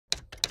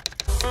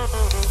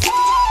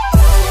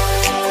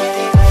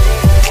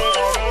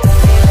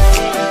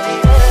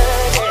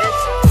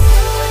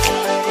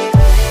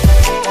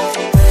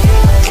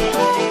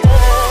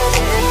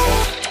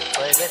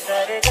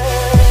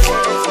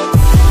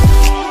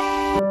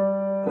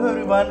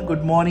everyone,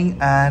 good morning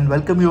and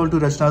welcome you all to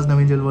Rachana's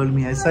Navangel world.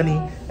 Me, Sunny,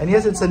 and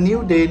yes, it's a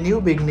new day, new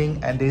beginning,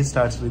 and day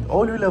starts with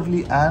all you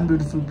lovely and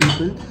beautiful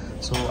people.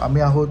 So,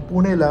 आम्ही आहोत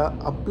पुणेला,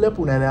 आपल्या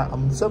पुण्याला,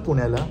 आमच्या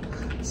पुण्याला.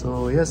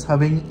 So yes,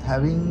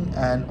 having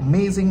an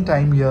amazing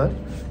time here.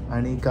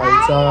 आणि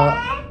कालचा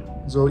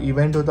जो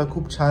event होता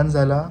खूप छान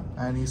झाला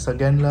आणि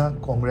सगळ्यांना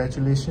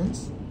कॉंग्रॅच्युलेशन्स.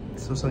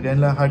 सो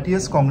सगळ्यांना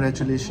हार्टिएस्ट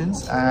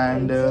कॉंग्रॅच्युलेशन्स.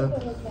 अँड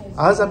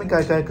आज आम्ही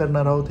काय काय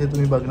करणार आहोत हे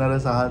तुम्ही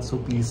बघणारच आहात. So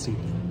please see.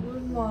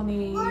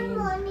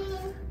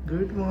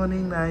 Good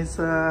morning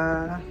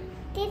Naysa.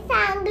 ती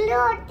चांगली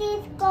होती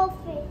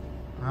कॉफी.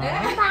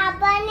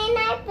 बाबाने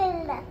नाही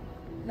पिलं.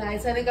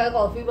 नायसाने काल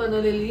कॉफी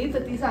बनवलेली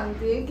तर ती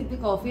सांगते की ती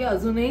कॉफी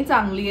अजूनही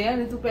चांगली आहे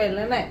आणि तू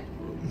प्यायला नाही.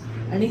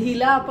 आणि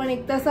हिला आपण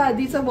एक तासा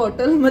आधीचं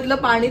बॉटल मधलं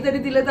पाणी तरी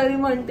दिलं तरी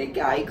म्हणते की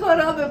आई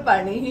खराब आहे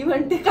पाणी. ही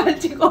म्हणते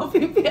कालची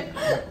कॉफी प्या.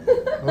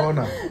 हो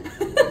ना.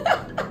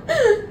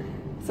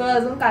 सो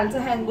अजून कालचं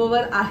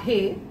हँगओव्हर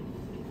आहे.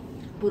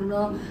 पूर्ण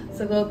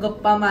सगळं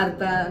गप्पा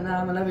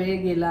मारताना मला वेळ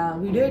गेला.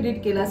 व्हिडिओ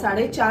एडिट केला.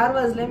 4:30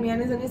 वाजले. मी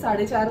आणि जणी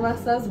 4:30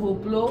 वाजता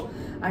झोपलो.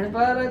 आणि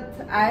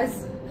परत ॲज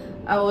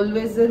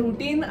ऑलवेज जे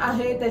रुटीन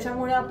आहे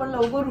त्याच्यामुळे आपण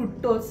लवकर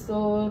उठतोच. सो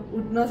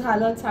उठणं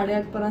झालं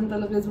 8:30 पर्यंत.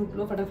 लगेच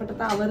उठलो. फटाफट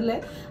आता आवरलंय.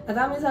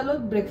 आता आम्ही झालो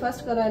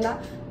ब्रेकफास्ट करायला.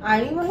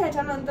 आणि मग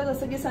ह्याच्यानंतर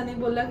जसं की सनी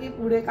बोलला की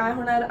पुढे काय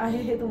होणार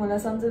आहे हे तुम्हाला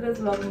समजेलच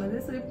व्लॉगमध्ये.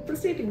 So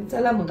proceeding.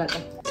 चला मग आता.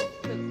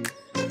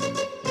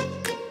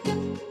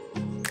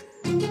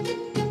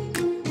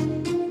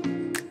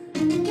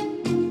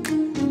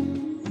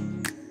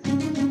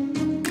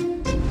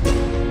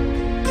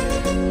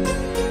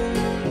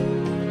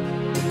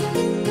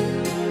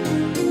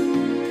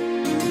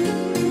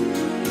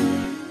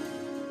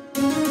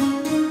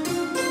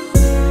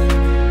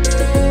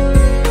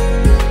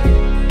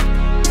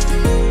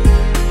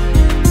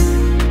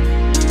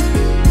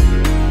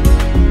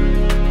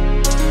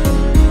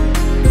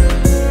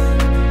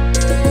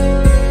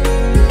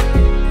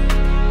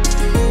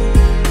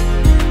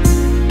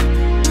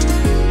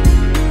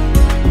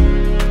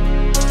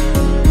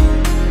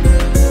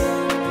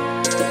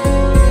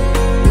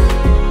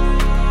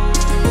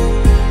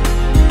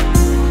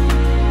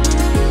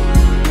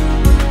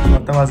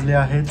 वाजले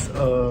आहेत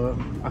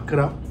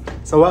 11,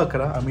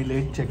 11:15. आम्ही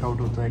लेट चेकआउट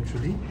होतो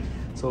ॲक्च्युली.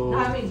 सो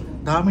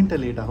 10 मिनिटं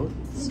लेट आहोत.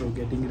 So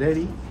getting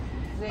ready.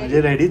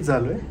 म्हणजे रेडीच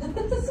झालोय.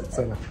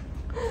 चला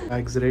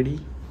बॅग्स रेडी.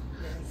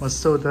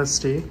 मस्त होता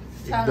स्टे.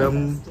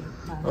 एकदम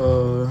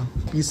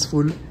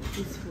पीसफुल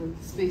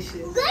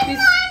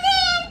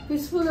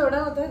एवढा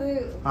होता ते.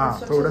 हां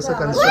थोडंसं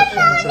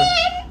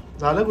कन्स्ट्रक्शनचं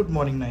झालं. Good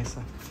morning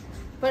Naysa.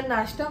 पण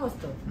नाश्ता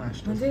मस्त.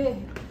 म्हणजे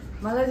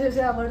मला जे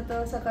जे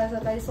आवडतं सकाळी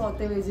सकाळी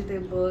सॉते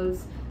vegetables,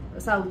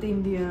 south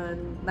Indian.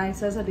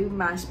 नायसासाठी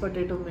mash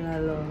potato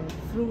मिळालं,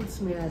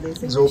 फ्रुट्स मिळाले.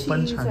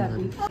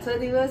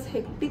 दिवस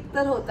हेक्टिक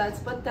तर होताच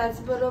पण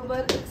त्याचबरोबर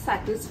एक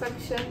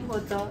सॅटिस्फॅक्शन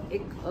होतं.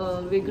 एक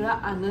वेगळा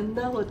आनंद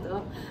होतं.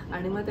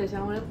 आणि मग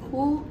त्याच्यामुळे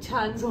खूप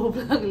छान झोप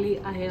लागली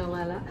आहे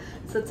आम्हाला.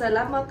 सो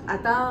चला मग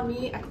आता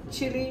आम्ही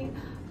ॲक्च्युली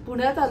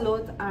पुण्यात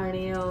आलोत.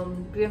 आणि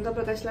प्रियंका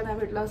प्रकाशला नाही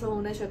भेटला असं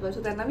होऊ नाही शकत.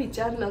 सो त्यांना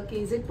विचारलं की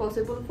is it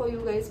possible for you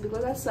guys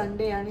because आज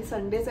संडे. आणि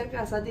संडेचा एक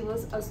असा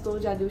दिवस असतो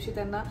ज्या दिवशी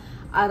त्यांना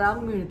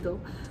आराम मिळतो.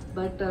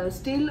 But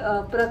still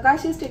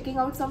Prakash is taking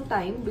out some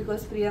time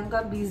because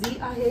Priyanka busy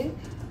आहे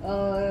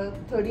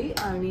थोडी.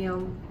 आणि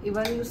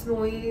इवन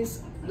स्नो इज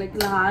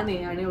लाईक लहान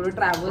आहे आणि एवढं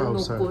ट्रॅव्हल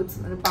नकोच.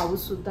 आणि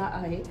पाऊस सुद्धा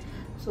आहे.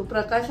 सो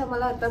प्रकाश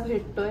आम्हाला आता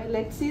भेटतोय.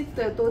 लेट्स सी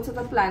तोच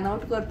आता प्लॅन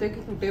आउट करतोय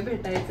की कुठे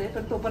भेटायचंय.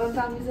 पण तोपर्यंत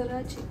आम्ही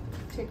जरा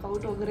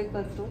चेकआउट वगैरे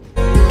करतो.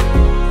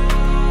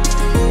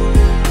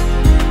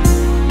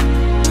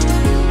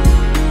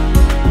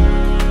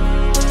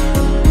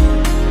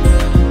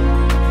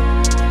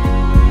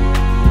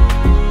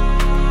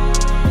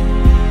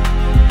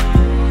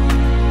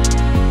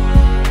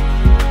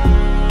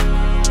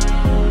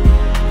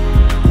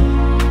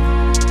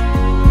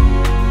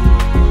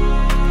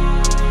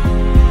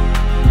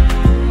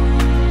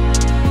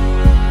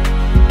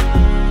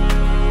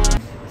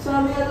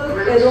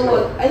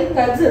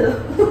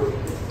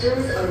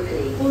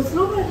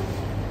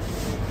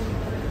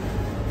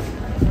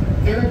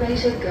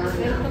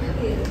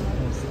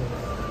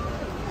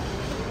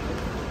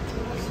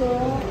 सो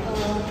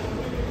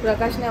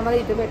प्रकाशने आम्हाला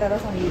इथे भेटायला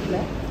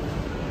सांगितलंय.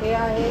 हे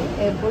आहे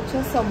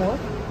एअरपोर्टच्या समोर.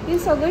 हे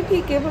सगळं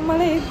ठीक आहे पण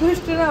मला एक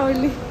गोष्ट नाही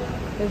आवडली.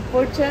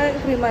 एअरपोर्टच्या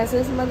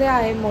प्रिमायसेसमध्ये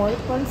आहे मॉल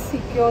पण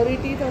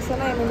सिक्युरिटी तसं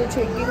नाही. म्हणजे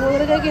चेकिंग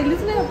वगैरे काही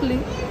केलीच नाही आपली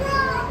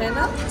है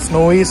ना.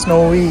 स्नोवी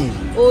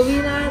ओवी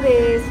ना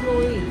रे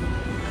स्नोवी.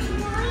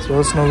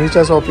 सो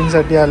स्नोवीच्या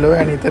शॉपिंगसाठी आलोय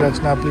आणि इथे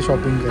रचना आपली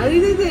शॉपिंग केली. अरे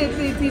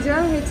तिच्या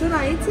ह्याचं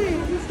नाहीच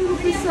आहे.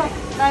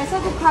 नायसा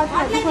तू खात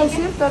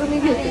असेल तर मी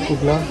घेते.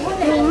 कुठला?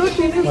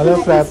 मला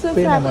फ्रॅप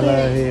पे नाही. मला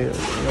हे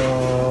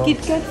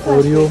किटकॅट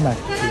ओरिओ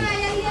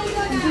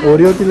मॅकफ्लेरी.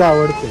 ओरिओ तिला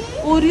आवडते.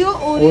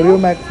 ओरिओ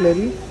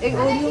मॅकफ्लेरी. एक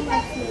ओरिओ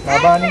मॅकफ्लेरी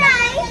बाबा. आणि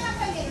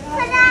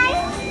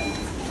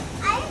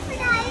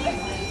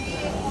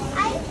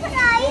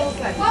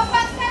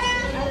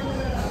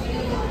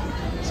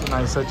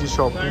नायसाची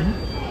शॉपिंग.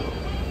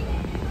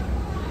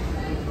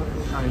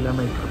 आईला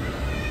मेकअप.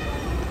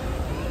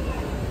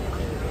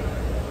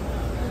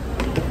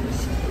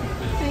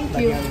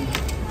 यू.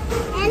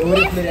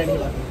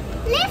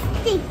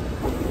 लिपस्टिक.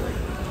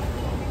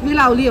 मी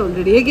लावली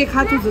ऑलरेडी. एक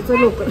खा तुझं चल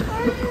लवकर.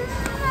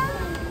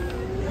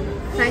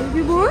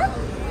 थँक्यू बोल.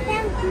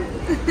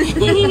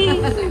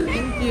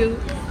 थँक्यू.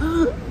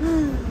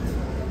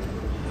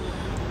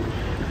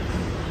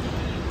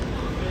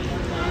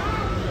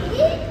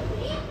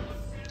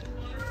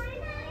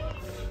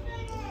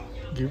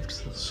 गिफ्ट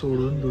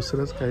सोडून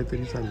दुसरंच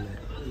काहीतरी चाललंय.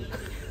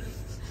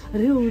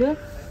 अरे एवढं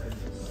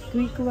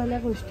क्विकवाल्या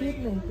गोष्टी येत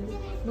नाही ते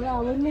मला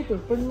आवडले ते.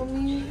 पण मग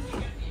मी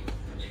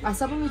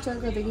असा पण विचार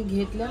करते की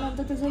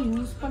घेतल्यानंतर त्याचा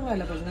यूज पण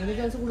व्हायला पाहिजे नाही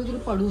ते असं कुठेतरी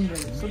पडून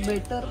राहील. So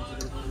better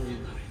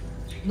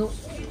no.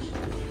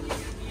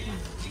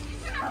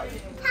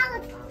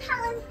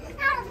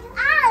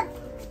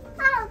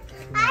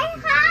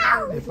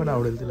 हे पण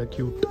आवडेल तिला.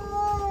 क्यूट.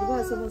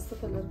 असं मस्त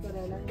कलर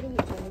करायला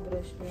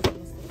ब्रश.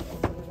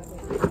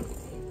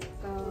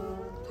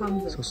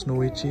 सो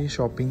स्नोईची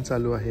शॉपिंग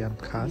चालू आहे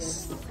खास.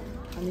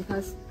 आणि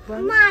खास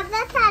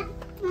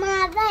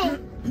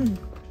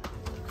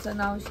So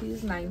now she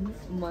is 9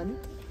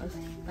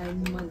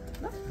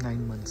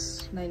 months.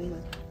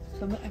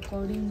 So me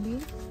accordingly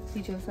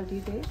तिच्यासाठी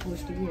ते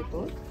गोष्टी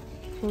घेतो.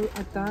 सो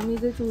आता मी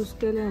जे चूज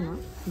केलं ना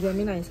जे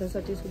मी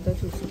नायसासाठी सुद्धा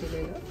चूज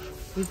केलेलं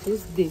विच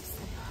इज दिस.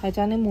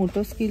 ह्याच्याने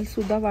मोटर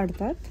स्किल्ससुद्धा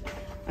वाढतात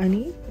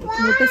आणि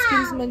मोटर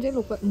स्किल्स म्हणजे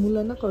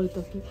मुलांना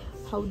कळतं की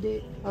how they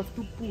have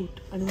to put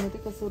आणि मग ते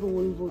कसं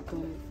रोल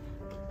होतं.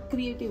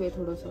 क्रिएटिव्ह आहे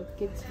थोडंसं.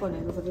 किड्स पण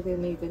आहे जसं ते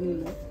मी इथे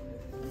लिहिलं आहे.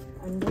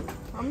 आणि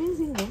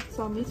अमेझिंग आहे.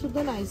 सो आम्ही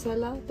सुद्धा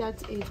नायसाला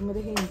त्याच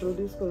एजमध्ये हे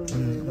इंट्रोड्यूस करून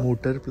दिलेलं.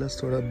 मोटर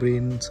प्लस थोडा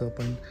ब्रेनचं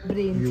पण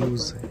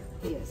यूज आहे.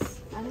 येस.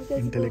 आणि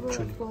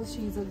intellectually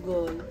she is a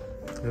girl.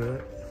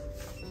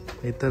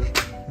 हे तर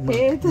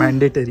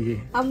मॅन्डेटरी आहे.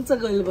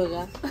 आमचं गर्ल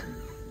बघा.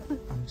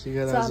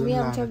 आम्ही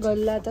आमच्या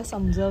गर्लला आता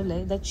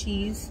समजवलंय that she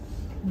is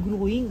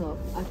growing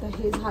up. आता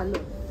हे झालं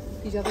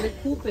तिच्याकडे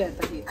खूप आहे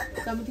आता हे.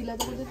 त्यामुळे तिला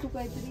तर तू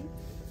काहीतरी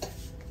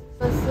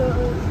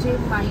असं जे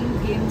माइंड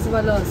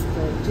गेम्सवालं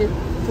असतं जे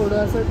थोडं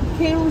असं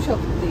खेळू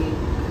शकते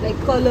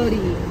लाईक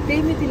कलरिंग ते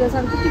मी तिला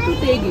सांगते की तू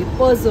ते घे.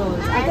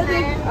 पझल्स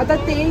आता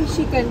ते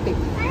शिकणते.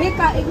 हे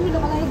काय एक मिनिट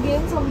मला हे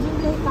गेम समजून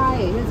घे काय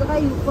आहे ह्याचं काय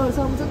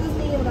समजतच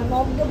नाही एवढा.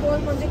 नॉक द बॉल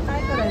म्हणजे काय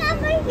करायचं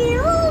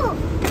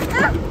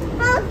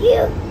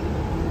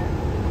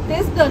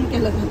तेच डन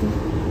केलं का तू.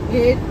 हे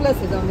 8+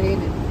 आहे जाऊन हे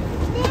नाही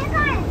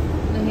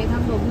हे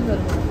थांब बघून जर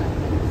मला काय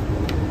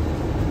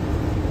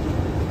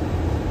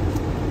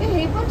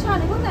हे पण छान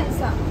आहे बघ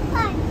Naysa.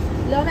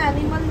 Learn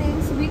animal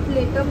names with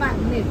letter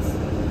magnets.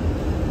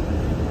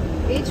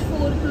 Age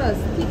 4+.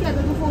 ठीक आहे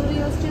आता तू 4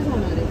 इयर्सचीच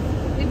होणार आहे.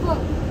 हे बघ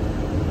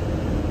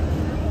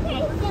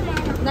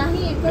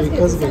नाही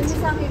एकच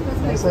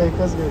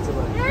घ्यायचं.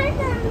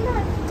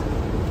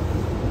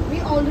 मी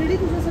ऑलरेडी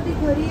तुझ्यासाठी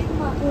घरी एक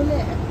मागवलं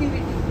आहे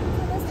ॲक्टिव्हिटी.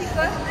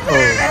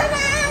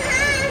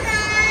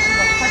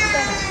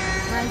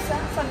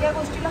 सगळ्या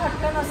गोष्टीला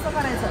हट्ट नसतं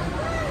करायचं.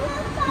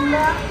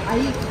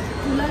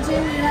 तुला जे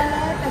मिळालं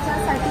आहे त्याच्यात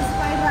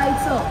सॅटिस्फाईड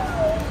राहायचं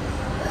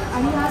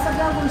आणि ह्या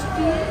सगळ्या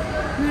गोष्टी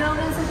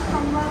मिळवण्यासाठी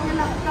कमवावे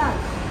लागतात.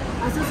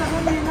 असं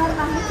सगळं मिळणार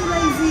नाही तुला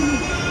इझिली.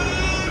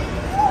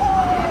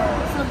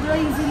 सगळं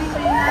इझिली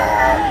मिळणार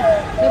नाही.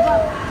 हे बघ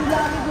तुला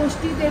आम्ही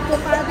गोष्टी देतो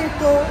काय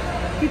देतो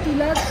की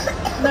तुला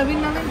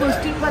नवीन नवीन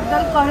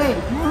गोष्टींबद्दल कळेल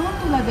म्हणून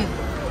तुला देतो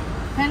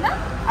है ना.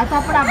 आता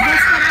आपण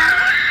अभ्यास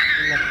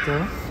लागतं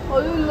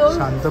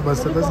शांत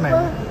बसतच नाही.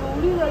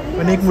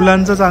 पण एक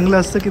मुलांचं चांगलं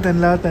असतं की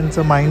त्यांना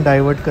त्यांचं माइंड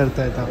डायव्हर्ट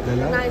करता येतं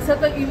आपल्याला.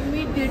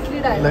 इमिडिएटली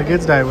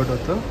लगेच डायव्हर्ट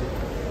होतं.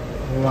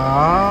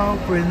 Wow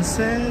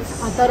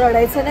princess. आता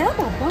रडायचं नाही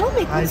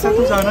बाबा. नायसा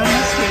तू जाणार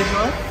ना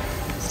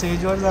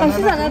स्टेजवर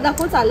जाणार.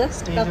 दाखव चालत.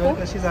 स्टेजवर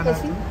कशी जाणार.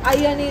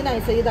 आई आणि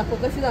नायसा ही दाखव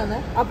कशी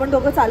जाणार. आपण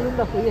दोघं चालून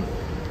दाखवू. ये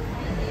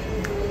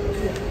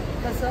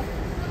कसं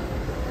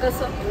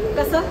कसं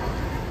कसं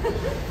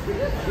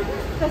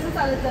कसं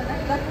चालत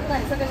जाणार.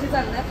 नायसा कशी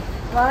चालणार.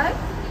 1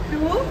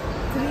 2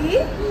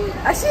 3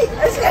 अशी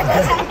अशी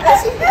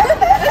अशी.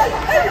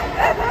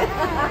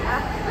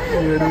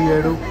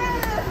 येडू.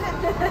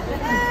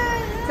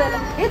 चला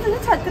हे तुझी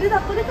छत्री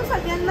दाखवली तू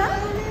सगळ्यांना.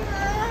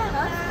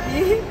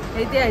 हे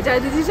ते ह्याच्या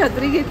आधीची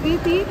छत्री घेतली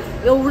ती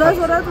एवढा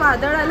जोरात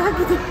वादळ आला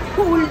की ती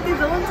उलटी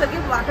जाऊन सगळी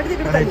वाकड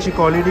तिकडे. ह्याची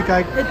क्वालिटी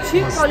काय. ह्याची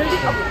क्वालिटी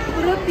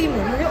अप्रतिम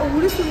आहे. म्हणजे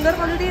एवढी सुंदर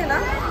क्वालिटी आहे ना.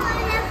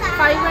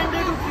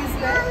 500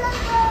 रुपीजला.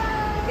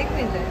 एक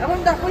मिनिट आहे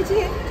आपण दाखवायची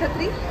हे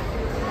छत्री.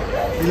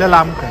 तिला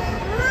लांब कर.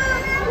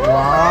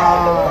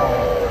 Wow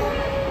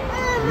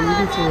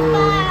beautiful.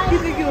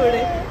 किती क्यूट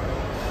आहे.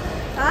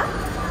 हा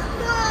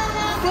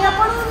ते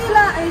आपण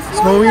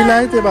स्नोवीला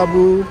आहे ते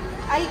बाबू.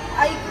 ऐक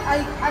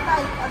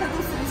आता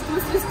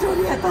दुसरी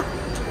स्टोरी.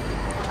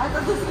 आता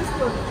दुसरी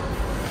स्टोरी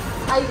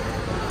ऐक.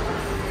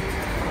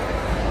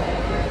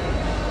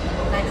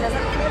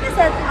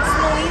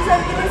 स्नोई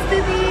सारखी दिसते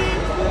ती.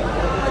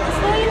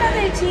 स्नोईला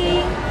द्यायची.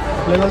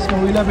 आपल्याला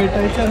स्नोवीला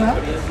भेटायचं ना.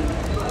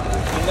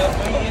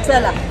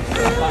 चला.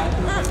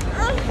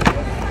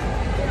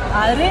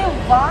 अरे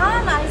वा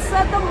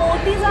नायसा तर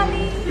मोठी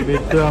झाली.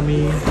 भेटतो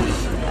आम्ही.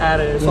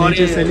 अरे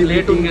सॉरी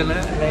लेट होऊन गेलं.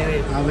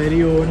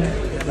 व्हेरी ओन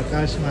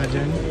प्रकाश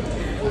महाजन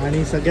आणि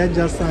सगळ्यात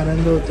जास्त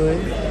आनंद होतोय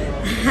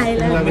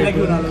आईला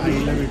भेटून,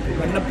 आईला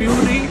भेटून. पिऊ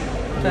नाही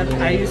तर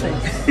आई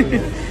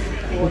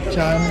खूप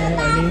छान आहे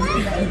आणि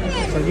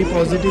सगळी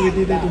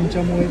पॉझिटिव्हिटी ते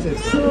तुमच्यामुळेच आहे.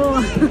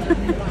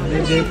 म्हणजे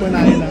जे पण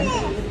आहे ना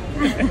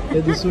ते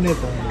दिसून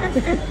येतं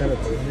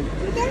खरंच.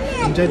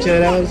 तुमच्या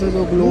चेहऱ्यावरचा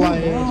जो ग्लो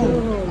आहे, जो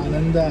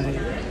आनंद आहे,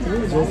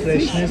 जो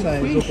फ्रेशनेस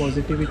आहे, जो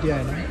पॉझिटिव्हिटी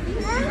आहे ना,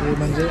 ते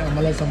म्हणजे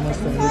आम्हाला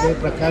समजतं. म्हणजे ते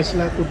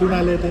प्रकाशला कुठून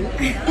आले ते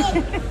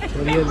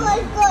रिअली.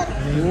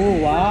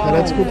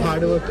 खरंच खूप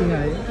हार्डवर्किंग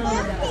आहे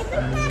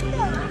आणि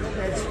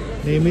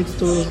नेहमीच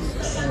तो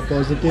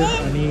पॉझिटिव्ह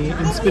आणि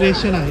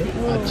इन्स्पिरेशन आहे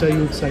आजच्या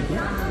यूथसाठी.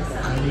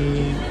 आणि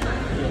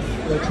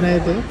रचना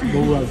येते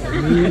बघू आपण.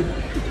 मी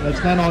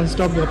रचना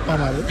नॉनस्टॉप गप्पा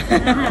मारे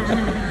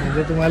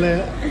म्हणजे तुम्हाला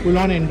फुल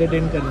ऑन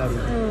एंटरटेन करणार.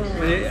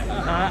 म्हणजे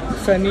हा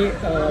सनी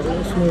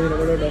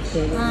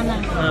डॉक्टर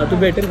तू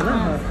भेटेल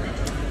ना.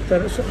 तर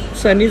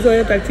सनी जो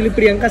आहे ॲक्च्युली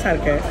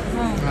प्रियंकासारखा आहे.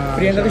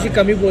 प्रियंका कशी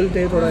कमी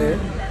बोलते थोडं आहे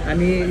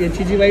आणि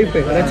याची जी वाईफ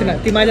आहे रचना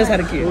ती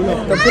माझ्यासारखी आहे.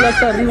 तर तुला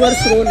असं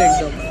रिव्हर्स रोल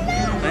एकदम.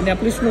 आणि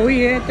आपली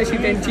स्नोई आहे तशी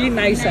त्यांची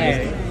नायसा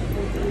आहे.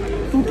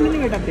 तुटली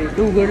नाही बेटा ते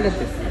उघडलं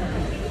ते.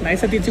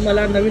 नायसा तिची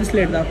मला नवीन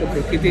स्लेट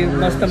दाखवते की ती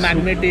मस्त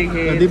मॅग्नेटिक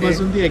आहे.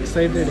 कधीपासून ती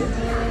एक्साइटेड आहे.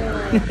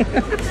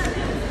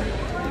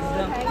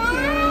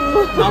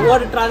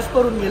 अवॉर्ड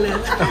ट्रान्सफर होऊन गेले.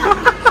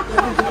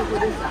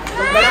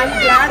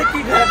 ग्लॅड की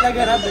घरातल्या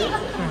घरात आहे.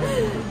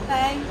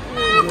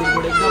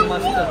 एकदम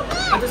मस्त.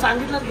 आता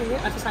सांगितलं तुम्ही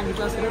आता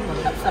सांगितलं असेल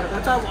म्हणून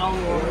सरकारचा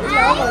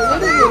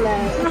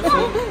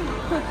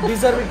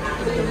डिझर्विंग.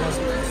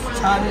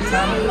 छान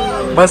छान.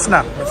 बस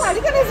ना.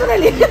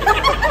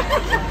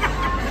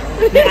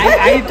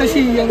 आई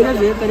तशी यंगच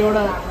आहे तर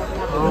एवढा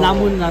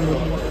लांबून जाणून.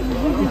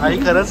 आई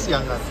खरंच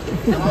यंग.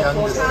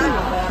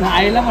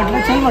 आईला म्हटलं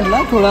चल म्हटलं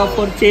थोडा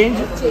फॉर चेंज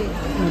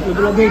म्हटलं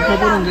तुला भेटलं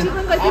तर म्हणजे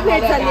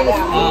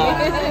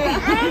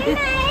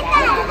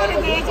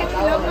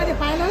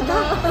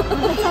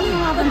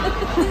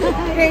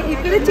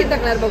इकडे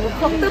चिटकणार बघू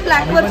फक्त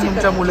ब्लॅकवर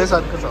तुमच्या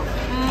मुलेसारखंच.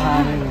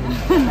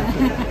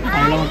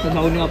 आईला म्हटलं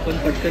जाऊन येऊ आपण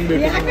पटकन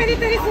भेटू.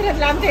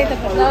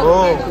 हो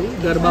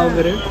गरबा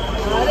वगैरे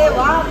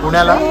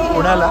पुण्याला.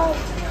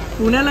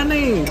 पुण्याला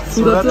नाही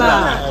सुरतला.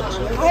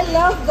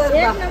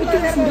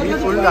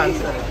 फुल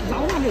डान्सर.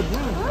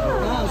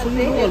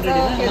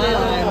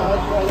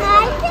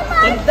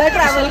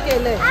 ट्रॅव्हल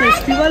केलंय.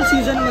 फेस्टिवल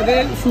सीझन मध्ये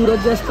सुरत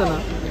जे असतं ना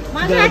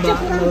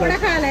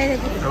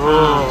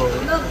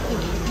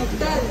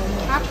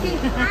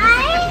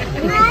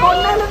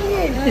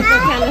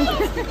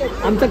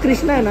आमचा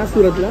कृष्णा आहे ना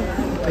सुरतला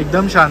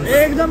एकदम शांत.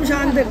 एकदम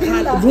शांत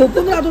आहे.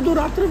 झोपून राहतो तो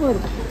रात्रभर.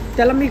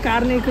 त्याला मी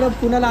कारने इकडं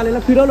पुण्याला आलेला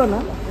फिरवलं ना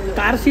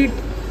कार सीट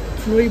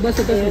स्नोई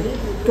बसतच नाही.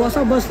 तो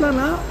असा बसला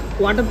ना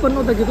वाटत पण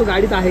नव्हतं की तो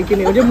गाडीत आहे की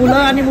नाही. म्हणजे मुलं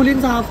आणि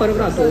मुलींचा हा फरक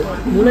राहतो.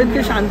 मुलं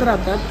इतके शांत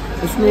राहतात.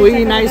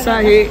 स्नोई नायसा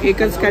हे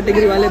एकच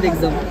कॅटेगरीवाले आहेत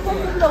एकदम.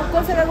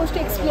 लवकर सगळ्या गोष्टी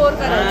एक्सप्लोअर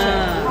करायच्या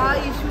हा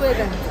इश्यू आहे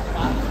त्यांचा.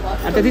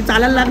 आता ती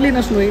चालायला लागली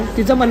ना स्नोई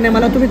तिचं म्हणणे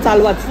मला तुम्ही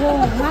चालवाच.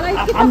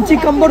 आमची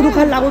कंबर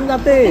दुखायला लागून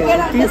जाते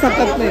ती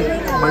सकत नाही.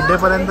 बर्थडे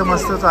पर्यंत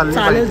मस्त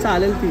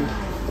चालेल ती.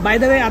 बाय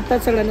द वे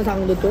आत्ताच सगळ्यांना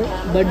सांगत होतो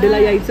बर्थडेला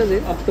यायचंच आहे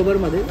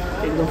ऑक्टोबरमध्ये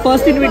एकदम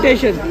फर्स्ट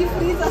इन्व्हिटेशन.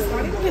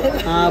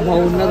 हा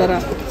भाऊंना जरा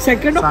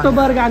 2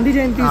 ऑक्टोबर गांधी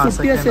जयंती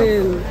सुट्टी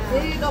असेल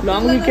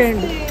लॉंग विकेंड.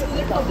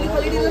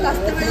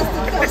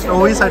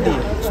 स्नोईसाठी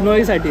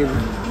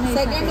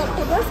 2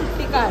 ऑक्टोबर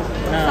सुट्टी काढ.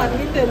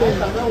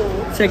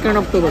 2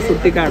 ऑक्टोबर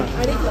सुट्टी काढ.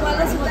 आणि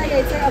तुम्हाला सुद्धा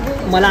यायचं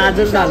मला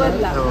आजच झालं.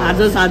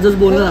 आजच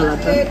बोलणं झालं.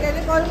 आता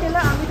त्याने कॉल केला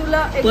आम्ही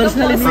तुला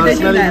पर्सनल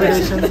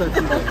इन्व्हिटेशन.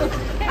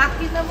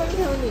 काकींना पण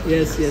घेऊन ये.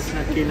 येस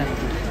नक्की.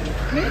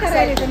 मी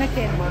करायला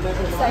नक्की.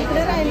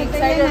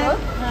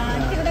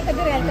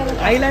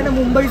 आईला ना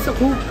मुंबईचं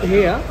खूप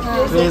हे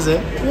क्रेज आहे.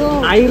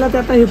 आईला ते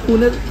आता हे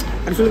पुण्यात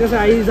ॲक्च्युली कसं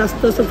आई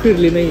जास्त असं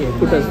फिरली नाही आहे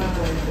कुठंच.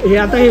 हे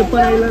आता हे पण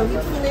आईला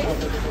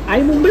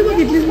आई मुंबई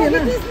बघितलीच नाही ना.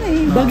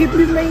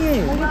 बघितलीच नाही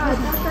आहे.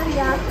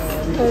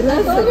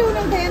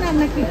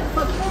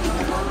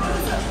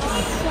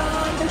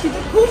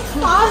 खूप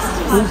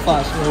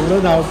फास्ट एवढं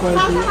धावपळ.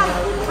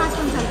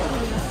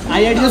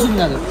 आई ॲडजस्ट होऊन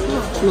जातं.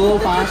 स्लो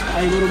फास्ट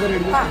आई बरोबर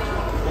ॲडजस्ट.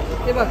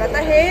 हे बघ आता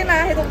हे ना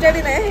हे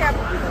तुमच्यासाठी नाही हे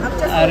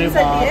आमच्या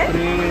स्टोरीसाठी आहे.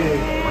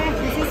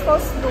 दिस इज फॉर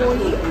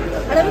स्नोई.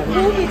 आणि आम्ही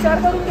खूप विचार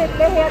करून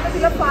घेतले. हे आता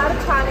तिला फार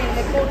छान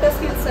आहे मोठ्या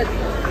स्किल्ससाठी.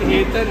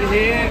 हे तर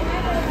हे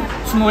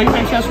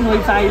स्नोईपेक्षा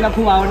स्नोईचा आईला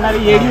खूप आवडणार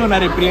आहे. येडी होणार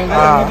आहे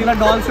प्रियंका. तिला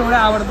डॉल्स एवढे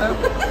आवडतात.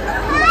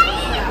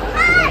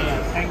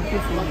 Thank you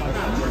so much.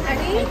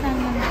 आणि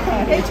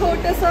हे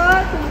छोटंसं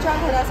तुमच्या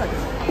घरासाठी.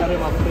 अरे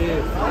बापरे.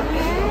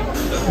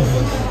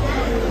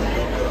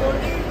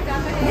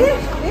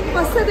 एक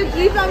मस्त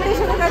ट्री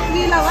प्लांटेशन का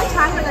ट्री लावा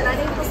छान होणार.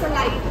 आणि मस्त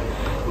लाईट.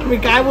 मी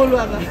काय बोलू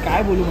आता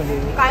काय बोलू म्हणजे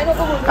काय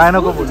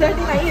नको बोलू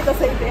तुझ्यासाठी नाही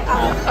तसं इथे.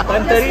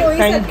 पण तरी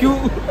थँक्यू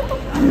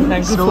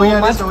सो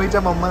मच.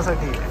 स्नोईच्या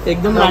मम्मासाठी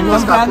एकदम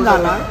रॅन्डम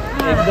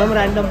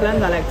प्लॅन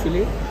झाला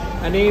ॲक्च्युली.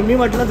 आणि मी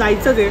म्हटलं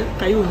जायचंच आहे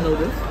काही होऊन जाऊ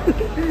दे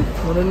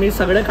म्हणून मी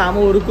सगळे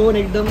कामं उरकून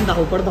एकदम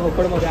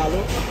धावपळमध्ये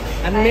आलो.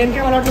 आणि मेन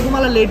काय मला वाटतं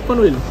तुम्हाला लेट पण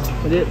होईल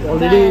म्हणजे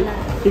ऑलरेडी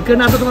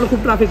इकडनं आता तुम्हाला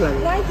खूप ट्रॅफिक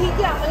लागेल. नाही ठीक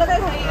आहे, आम्हाला काय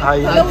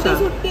घाई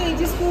सुट्टी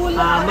यायची स्कूल.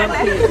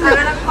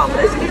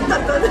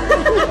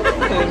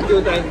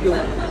 थँक्यू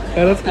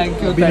खरंच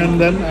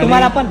अभिनंदन.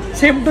 तुम्हाला पण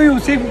सेम टू यू.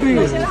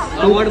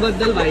 अवॉर्ड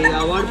बद्दल भाई,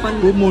 अवॉर्ड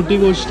पण खूप मोठी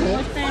गोष्ट आहे.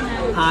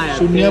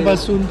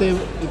 शून्यापासून ते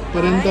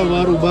इथपर्यंत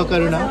वर उभा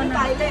करणं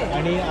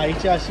आणि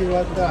आईचे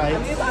आशीर्वाद तर आहेत.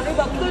 आम्ही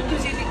बघतो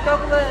तुझी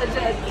टिकटॉक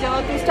जेव्हा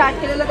तू स्टार्ट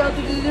केलेलं तेव्हा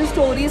तुझी जी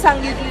स्टोरी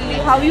सांगितलेली,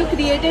 how you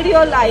created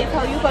your life,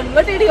 how you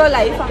converted your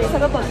life, आम्ही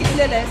सगळं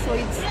बघितलेलं आहे. So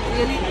it's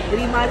really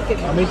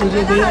remarkable. आम्ही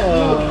तुझे ते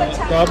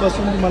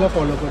तेव्हापासून तुम्हाला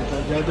फॉलो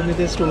करतो, जेव्हा तुम्ही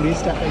ते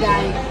स्टोरीज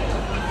टाकायचे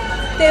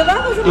तेव्हा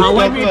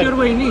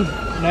बहिणी.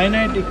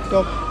 नाही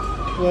टिकटॉक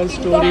वर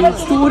स्टोरी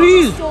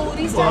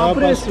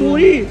फर्स्ट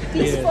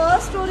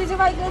स्टोरी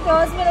जेव्हा ऐकलं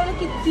तेव्हाच मला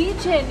किती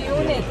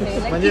जेन्युइन येते,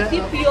 किती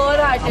प्युअर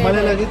आर्ट आहे.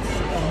 आम्हाला लगेच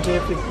आमचे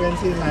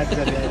फ्रिक्वेन्सी मॅच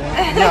झाली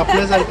आहे.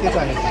 आपल्यासारखेच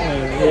आहे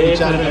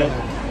विचार करा.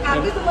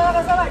 तुम्हाला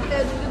कसं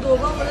वाटतंय तुम्ही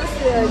दोघं? मला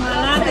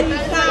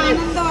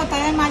आनंद होत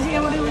आहे. माझी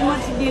एवढी उमर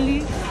गेली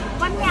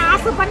पण मी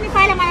असं पण नाही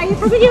पाहिलं. मला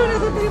इथं बी घेऊन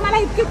येतो तरी मला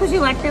इतकी खुशी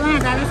वाटते माझ्या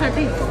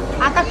दादासाठी.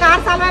 आता कार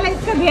चालवायला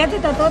इतकं भेट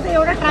येत होतं ते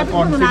एवढं ट्रॅफिक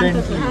म्हणून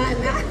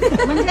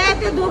आणतो म्हणजे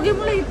ते दोघी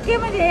मुलं इतके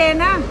म्हणजे हे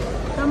ना,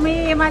 तर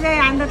मी माझ्या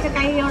अंदाचे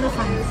काही एवढं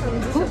सांग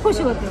खूप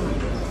खुशी होते.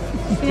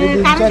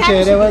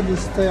 चेहऱ्यावर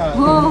दिसतंय.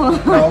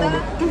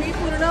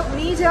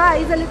 मी जेव्हा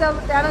आई झाली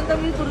त्यानंतर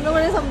मी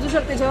पूर्णपणे समजू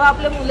शकते, जेव्हा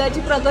आपल्या मुलाची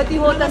प्रगती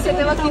होत असेल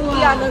तेव्हा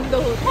किती आनंद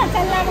होतो.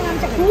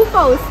 खूप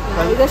पाऊस,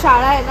 इथं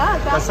शाळा आहे ना.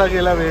 कसा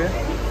गेला वेळ?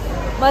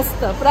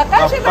 मस्त.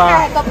 प्रकाश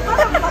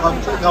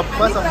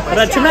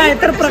रचना आहे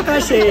तर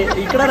प्रकाश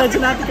आहे. इकडं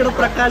रचना, तिकडं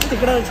प्रकाश,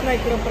 तिकडं रचना,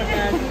 इकडं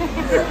प्रकाश.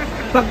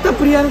 फक्त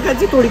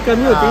प्रियंकाची थोडी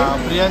कमी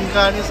होती.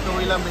 प्रियंका आणि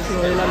स्नोईला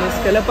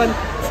मिस केलं, पण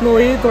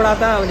स्नोई थोडा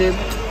आता म्हणजे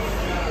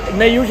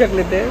नाही येऊ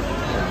शकले ते,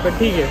 पण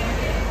ठीक आहे.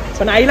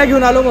 पण आईला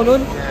घेऊन आलो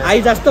म्हणून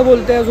आई जास्त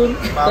बोलते अजून,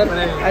 तर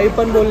आई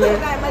पण बोलले.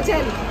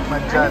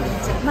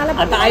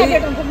 आता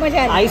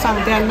आई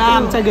सांगते यांना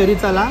आमच्या घरी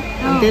चला,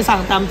 ते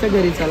सांगते आमच्या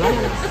घरी चला.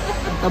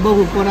 आता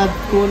बघू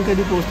कोण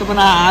कधी पोहोचतो, पण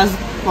आज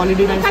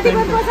क्वालिटी टाइम स्पेंड.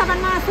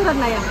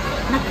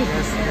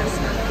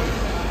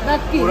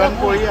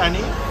 पुरणपोळी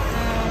आणि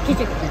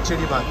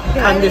खिचडी भात,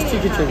 खानदेशची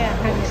खिचडी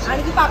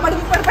आणि ती पापड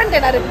बिपड पण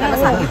देणार आहेत.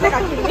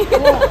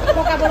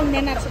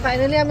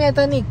 फायनली आम्ही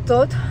आता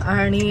निघतो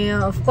आणि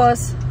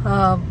ऑफकोर्स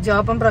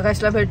जेव्हा पण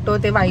प्रकाशला भेटतो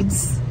ते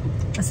वाईब्स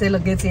असे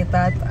लगेच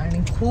येतात आणि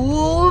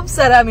खूप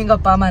साऱ्या आम्ही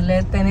गप्पा मारल्या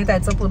आहेत. त्याने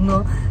त्याचं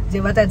पूर्ण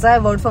जेव्हा त्याचा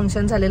अवॉर्ड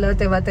फंक्शन झालेलं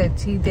तेव्हा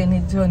त्याने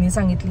जर्नी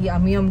सांगितली.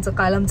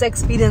 काल आमचा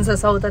एक्सपिरियन्स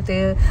असा होता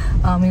ते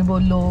आम्ही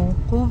बोललो,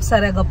 खूप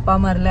साऱ्या गप्पा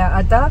मारल्या.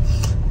 आता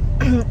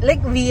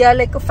like we R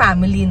like a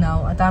family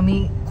नाव. आता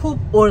आम्ही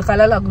खूप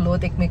ओळखायला लागलो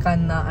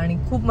एकमेकांना आणि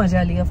खूप मजा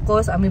आली.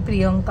 ऑफकोर्स आम्ही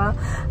प्रियंका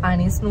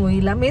आणि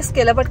स्नोईला मिस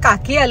केलं, पण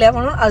काकी आल्या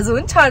म्हणून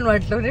अजून छान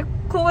वाटलं. म्हणजे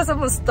खूप असं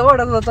मस्त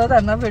वाटत होतं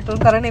त्यांना भेटून,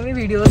 कारण मी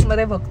व्हिडिओज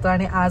मध्ये बघतो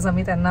आणि आज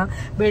आम्ही त्यांना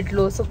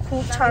भेटलो. सो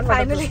खूप छान.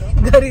 फायनली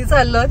घरी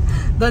चाललो.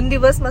 2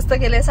 दिवस मस्त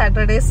गेले,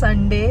 सॅटर्डे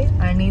संडे.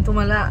 आणि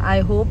तुम्हाला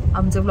आय होप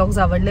आमचे ब्लॉग्स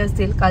आवडले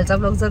असतील. कालचा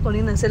ब्लॉग जर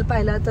कोणी नसेल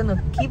पाहिला तर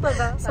नक्की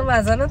बघा. सो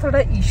माझा ना थोडा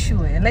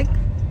इश्यू आहे, लाईक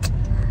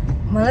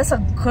मला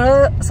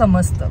सगळं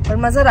समजतं पण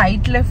माझं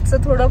राईट लेफ्टचं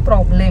थोडं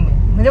प्रॉब्लेम आहे.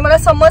 म्हणजे मला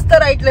समजतं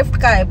राईट लेफ्ट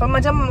काय, पण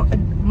माझ्या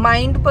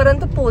माइंड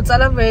पर्यंत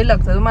पोहोचायला वेळ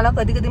लागतो. मला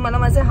कधी कधी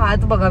माझे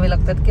हात बघावे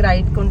लागतात की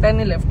राईट कोणता आहे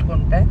आणि लेफ्ट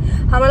कोणता आहे.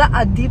 हा मला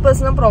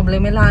आधीपासून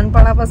प्रॉब्लेम आहे,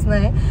 लहानपणापासून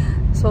आहे.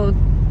 सो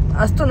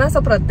असतो ना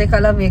असं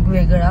प्रत्येकाला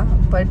वेगवेगळा,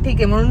 पण ठीक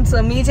आहे.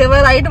 म्हणून मी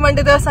जेव्हा राईट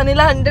म्हणते तेव्हा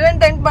सनीला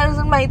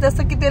 110% माहित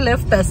असतं की ते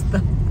लेफ्ट असतं.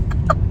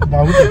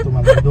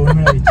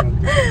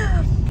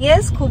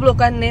 येस, खूप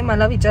लोकांनी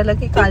मला विचारलं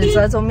की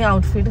कालचा जो मी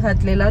आउटफिट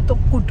घातलेला तो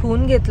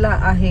कुठून घेतला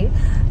आहे.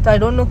 तर आय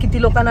डोंट नो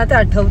किती लोकांना ते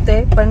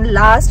आठवते, पण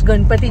लास्ट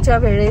गणपतीच्या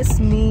वेळेस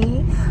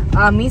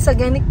आम्ही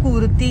सगळ्यांनी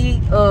कुर्ती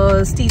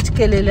स्टिच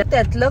केलेलं,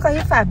 त्यातलं काही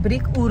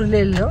फॅब्रिक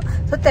उरलेलं,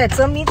 तर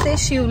त्याचं मी ते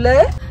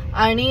शिवलंय.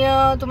 आणि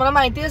तुम्हाला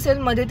माहिती असेल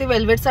मध्ये ते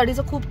वेल्वेट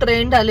साडीचं खूप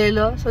ट्रेंड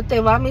आलेलं. सो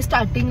तेव्हा मी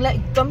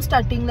एकदम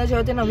स्टार्टिंगला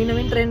जेव्हा ते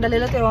नवीन ट्रेंड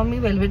आलेलं तेव्हा मी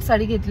वेल्वेट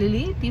साडी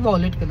घेतलेली, ती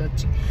व्हॉलेट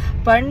कलरची.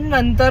 पण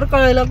नंतर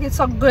कळलं की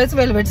सगळेच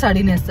वेल्वेट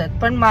साडी नेसतात,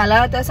 पण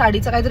मला त्या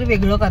साडीचं काहीतरी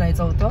वेगळं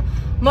करायचं होतं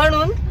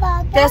म्हणून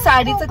त्या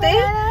साडीचं ते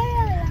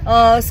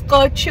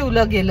स्कर्ट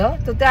शिवलं गेलं.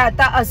 तर ते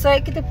आता असं आहे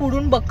की ते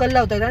पुढून बक्कल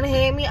लावतात. आणि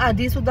हे मी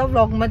आधी सुद्धा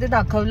व्लॉग मध्ये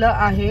दाखवलं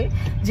आहे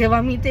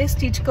जेव्हा मी ते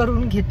स्टिच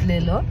करून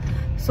घेतलेलं.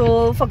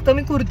 सो फक्त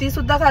मी कुर्ती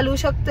सुद्धा घालू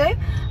शकते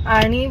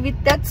आणि विथ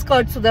त्यात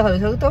स्कर्ट सुद्धा घालू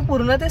शकते. तर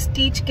पूर्ण ते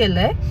स्टिच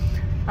केलंय.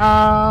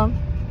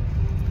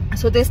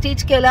 सो ते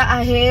स्टिच केलं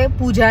आहे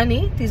पूजानी.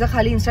 तिचा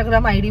खाली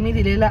इंस्टाग्राम ID मी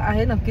दिलेला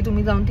आहे, नक्की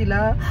तुम्ही जाऊन तिला,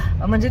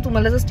 म्हणजे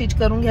तुम्हाला जर स्टिच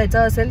करून घ्यायचं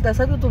असेल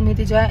तसं तर तुम्ही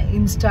तिच्या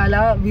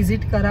इन्स्टाला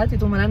व्हिजिट करा,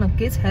 ती तुम्हाला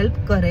नक्कीच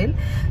हेल्प करेल.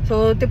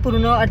 सो ते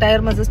पूर्ण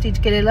अटायर माझं स्टिच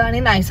केलेलं. आणि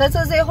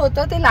नायसाचं जे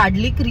होतं ते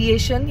लाडली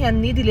क्रिएशन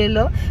यांनी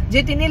दिलेलं,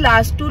 जे तिने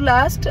लास्ट टू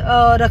लास्ट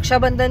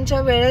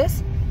रक्षाबंधनच्या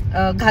वेळेस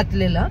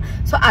घातलेला.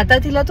 सो आता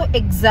तिला तो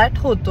एक्झॅक्ट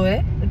होतोय.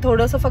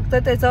 थोडंसं फक्त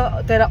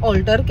त्याला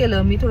ऑल्टर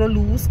केलं मी, थोडं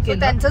लूज केलं.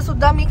 त्यांचं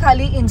सुद्धा मी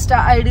खाली इन्स्टा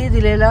ID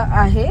दिलेला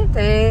आहे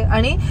ते.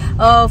 आणि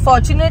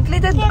फॉर्च्युनेटली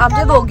ते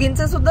आमच्या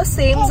दोघींचं सुद्धा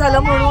सेम झालं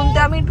म्हणून ते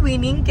आम्ही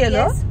ट्विनिंग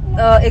केलं.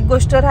 एक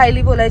गोष्ट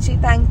राहिली बोलायची,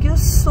 थँक्यू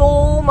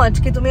सो मच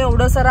की तुम्ही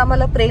एवढं सर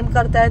आम्हाला प्रेम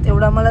करतायत,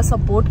 एवढं आम्हाला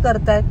सपोर्ट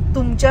करतायत.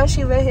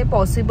 तुमच्याशिवाय हे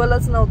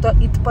पॉसिबलच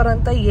नव्हतं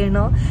इथपर्यंत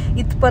येणं,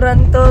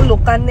 इथपर्यंत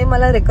लोकांनी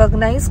मला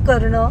रेकॉग्नाइज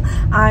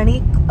करणं आणि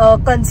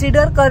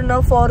कन्सिडर करणं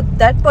for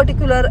that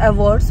particular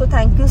award. So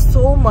thank you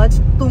so much.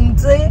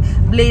 तुमचे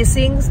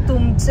ब्लेसिंग्स,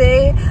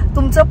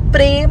 तुमचं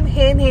प्रेम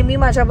हे नेहमी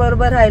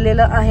माझ्याबरोबर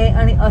राहिलेलं आहे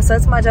आणि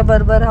असंच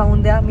माझ्याबरोबर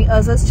राहून द्या. मी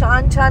असंच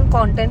छान छान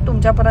कॉन्टेंट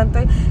तुमच्यापर्यंत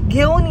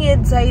घेऊन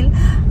येत जाईल.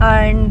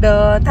 And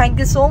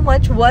thank you so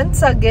much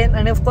once again.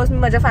 आणि ऑफकोर्स मी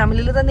माझ्या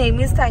फॅमिलीला तर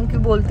नेहमीच थँक्यू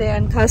बोलते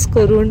आणि खास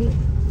करून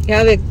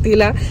ह्या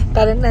व्यक्तीला,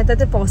 कारण नाही तर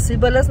ते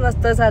पॉसिबलच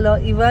नसतं झालं.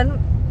 इवन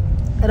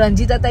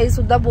रंजिता ताई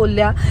सुद्धा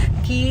बोलल्या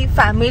की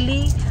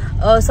फॅमिली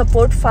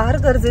सपोर्ट फार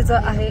गरजेचं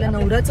आहे,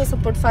 नवऱ्याचं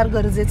सपोर्ट फार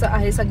गरजेचं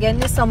आहे.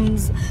 सगळ्यांनी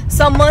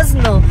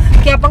समजणं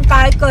की आपण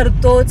काय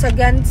करतो,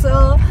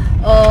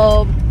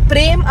 सगळ्यांचं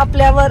प्रेम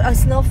आपल्यावर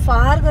असणं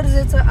फार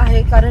गरजेचं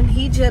आहे. कारण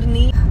ही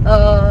जर्नी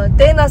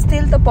ते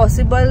नसतील तर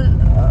पॉसिबल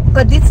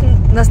कधीच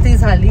नसती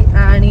झाली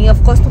आणि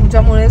ऑफकोर्स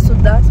तुमच्यामुळे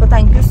सुद्धा. So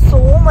thank you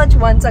so much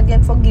once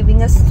again for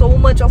giving us so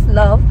much of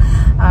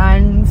love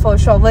and for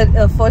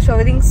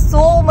showering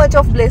so much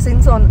of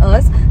blessings on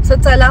us.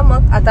 So चला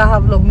मग आता हा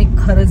व्लॉग मी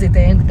खरंच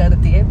इथे एंड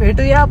करते.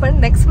 भेटूया आपण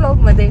नेक्स्ट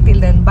व्लॉग मध्ये. Till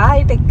then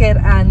bye, take care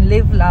and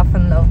leave, laugh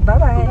and love. Bye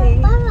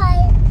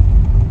bye.